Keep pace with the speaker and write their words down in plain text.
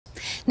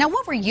Now,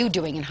 what were you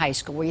doing in high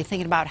school? Were you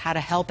thinking about how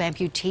to help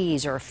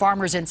amputees or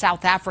farmers in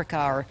South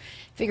Africa, or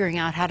figuring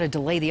out how to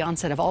delay the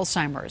onset of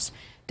Alzheimer's?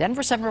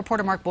 Denver 7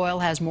 reporter Mark Boyle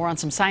has more on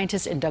some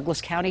scientists in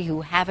Douglas County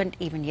who haven't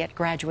even yet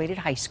graduated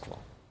high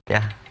school.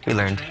 Yeah, we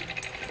learned.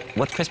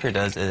 What CRISPR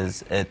does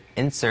is it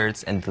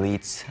inserts and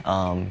deletes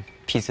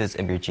pieces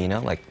of your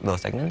genome, like little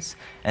segments,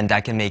 and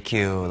that can make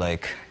you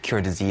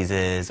cure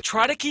diseases.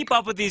 Try to keep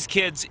up with these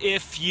kids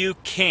if you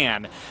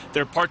can.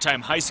 They're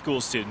part-time high school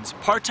students,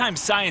 part-time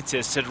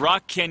scientists at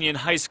Rock Canyon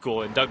High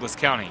School in Douglas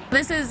County.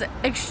 This is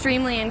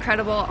extremely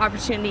incredible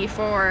opportunity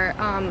for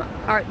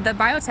the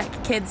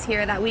biotech kids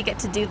here, that we get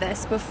to do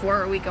this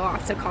before we go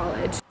off to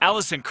college.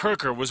 Allison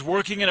Kirker was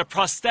working in a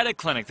prosthetic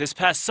clinic this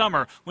past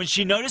summer when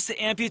she noticed the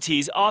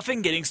amputees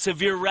often getting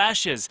severe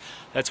rashes.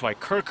 That's why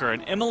Kirker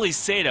and Emily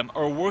Sadem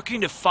are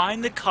working to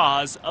find the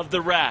cause of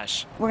the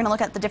rash. We're going to look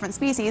at the different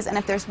species, and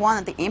if there's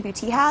one that the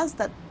amputee has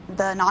that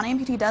the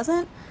non-amputee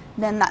doesn't,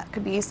 then that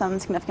could be some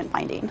significant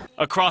finding.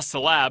 Across the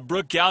lab,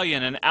 Brooke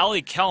Gallion and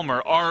Allie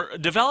Kelmer are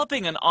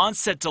developing an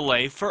onset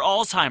delay for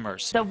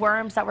Alzheimer's. The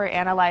worms that we're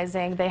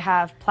analyzing, they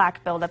have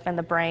plaque buildup in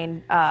the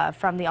brain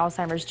from the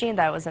Alzheimer's gene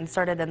that was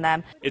inserted in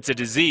them. It's a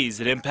disease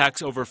that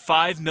impacts over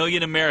 5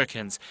 million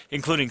Americans,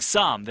 including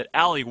some that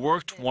Allie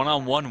worked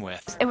one-on-one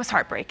with. It was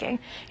heartbreaking,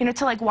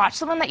 to watch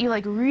someone that you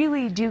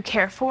really do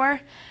care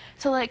for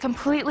to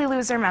completely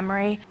lose their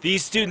memory.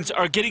 These students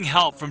are getting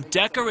help from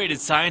decorated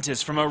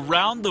scientists from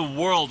around the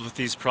world with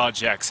these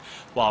projects,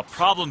 while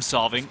problem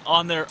solving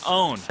on their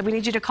own. We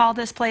need you to call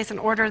this place and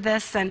order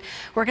this, and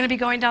we're going to be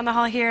going down the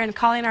hall here and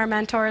calling our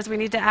mentors. We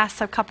need to ask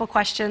a couple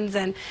questions,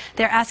 and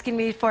they're asking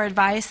me for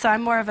advice, so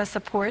I'm more of a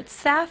support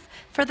staff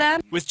for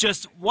them. With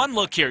just one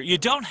look here, you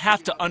don't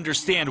have to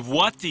understand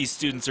what these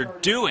students are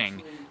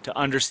doing to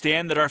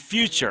understand that our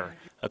future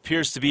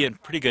appears to be in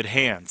pretty good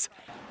hands.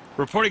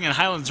 Reporting in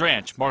Highlands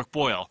Ranch, Mark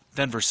Boyle,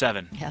 Denver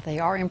 7. Yeah, they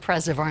are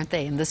impressive, aren't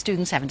they? And the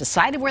students haven't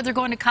decided where they're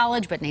going to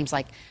college, but names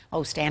like,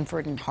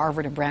 Stanford and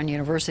Harvard and Brown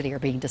University are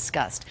being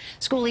discussed.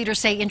 School leaders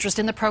say interest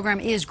in the program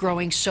is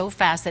growing so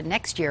fast that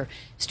next year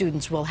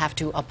students will have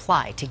to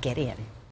apply to get in.